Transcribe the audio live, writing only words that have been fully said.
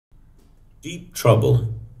Deep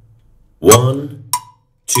trouble. 1,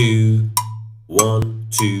 2, 1,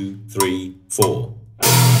 2, 3, 4.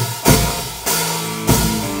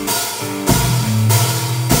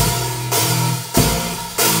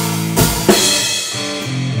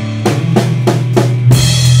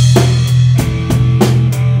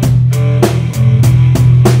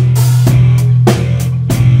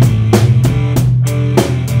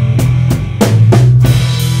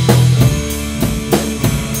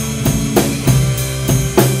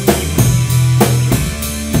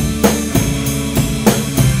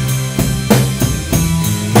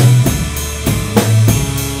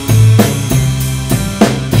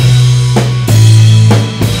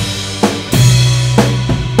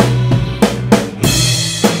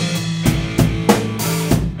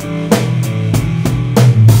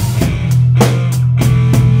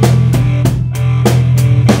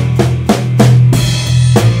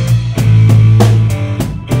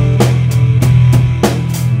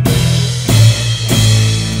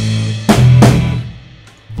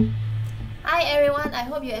 Hi everyone, I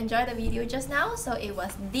hope you enjoyed the video just now. So it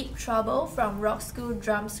was Deep Trouble from Rockschool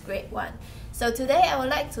Drums Grade 1. So today I would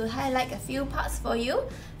like to highlight a few parts for you.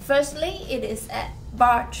 Firstly, it is at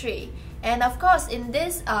bar 3. And of course in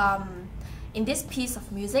this piece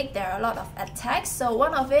of music there are a lot of attacks. So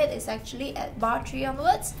one of it is actually at bar 3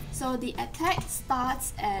 onwards. So the attack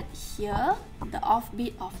starts at here, the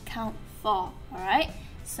offbeat of count 4. Alright,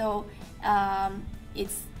 so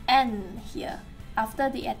it's N here. After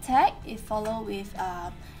the attack, it follows with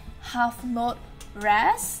half note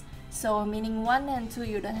rest, so meaning 1 and 2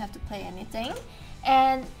 you don't have to play anything.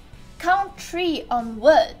 And count 3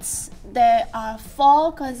 onwards, there are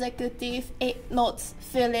 4 consecutive 8 notes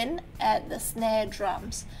fill in at the snare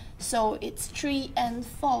drums. So it's 3 and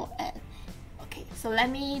 4 and okay, so let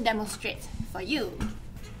me demonstrate for you.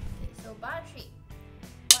 Okay, so bar 3.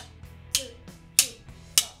 1, 2, 3,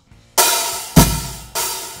 4.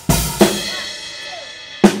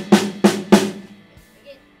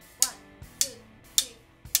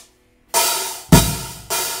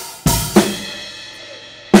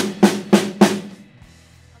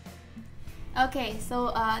 Okay,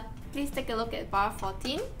 so please take a look at bar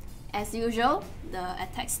 14. As usual, the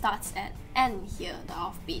attack starts at N here, the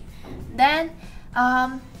offbeat. Then,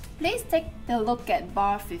 please take a look at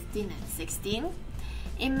bar 15 and 16.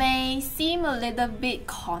 It may seem a little bit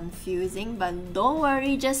confusing, but don't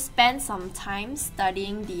worry, just spend some time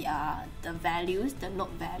studying the values, the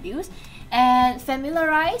note values, and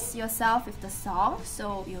familiarize yourself with the song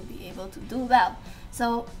so you'll be able to do well.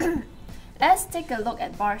 So let's take a look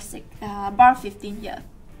at bar 15 here.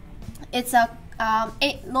 It's a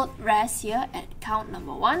 8 note rest here at count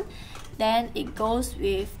number 1. Then it goes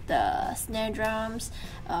with the snare drums,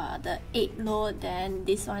 the 8 note, then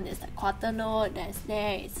this one is the quarter note, then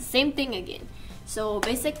snare, it's the same thing again. So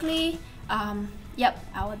basically, yep,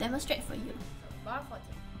 I will demonstrate for you. So bar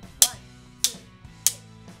 14.